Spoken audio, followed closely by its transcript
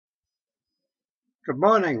Good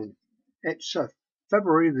morning. It's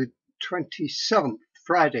February the 27th,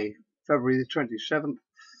 Friday, February the 27th,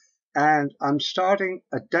 and I'm starting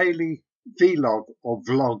a daily vlog or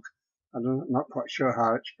vlog. I'm not quite sure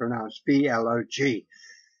how it's pronounced, V-L-O-G.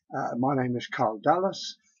 My name is Karl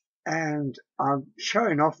Dallas, and I'm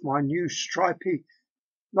showing off my new stripy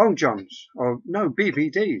long johns, or no,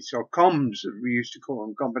 BVDs, or combs, as we used to call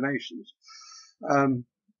them, combinations.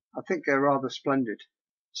 I think they're rather splendid.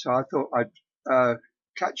 So I thought I'd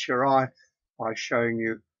catch your eye by showing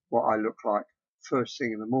you what I look like first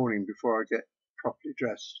thing in the morning before I get properly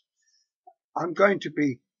dressed. I'm going to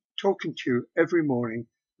be talking to you every morning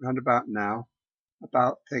around about now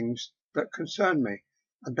about things that concern me,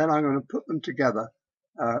 and then I'm going to put them together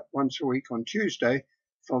once a week on Tuesday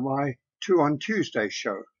for my 2 on Tuesday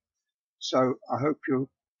show. So I hope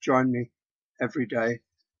you'll join me every day,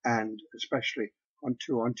 and especially on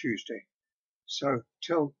 2 on Tuesday. So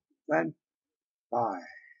till then, bye.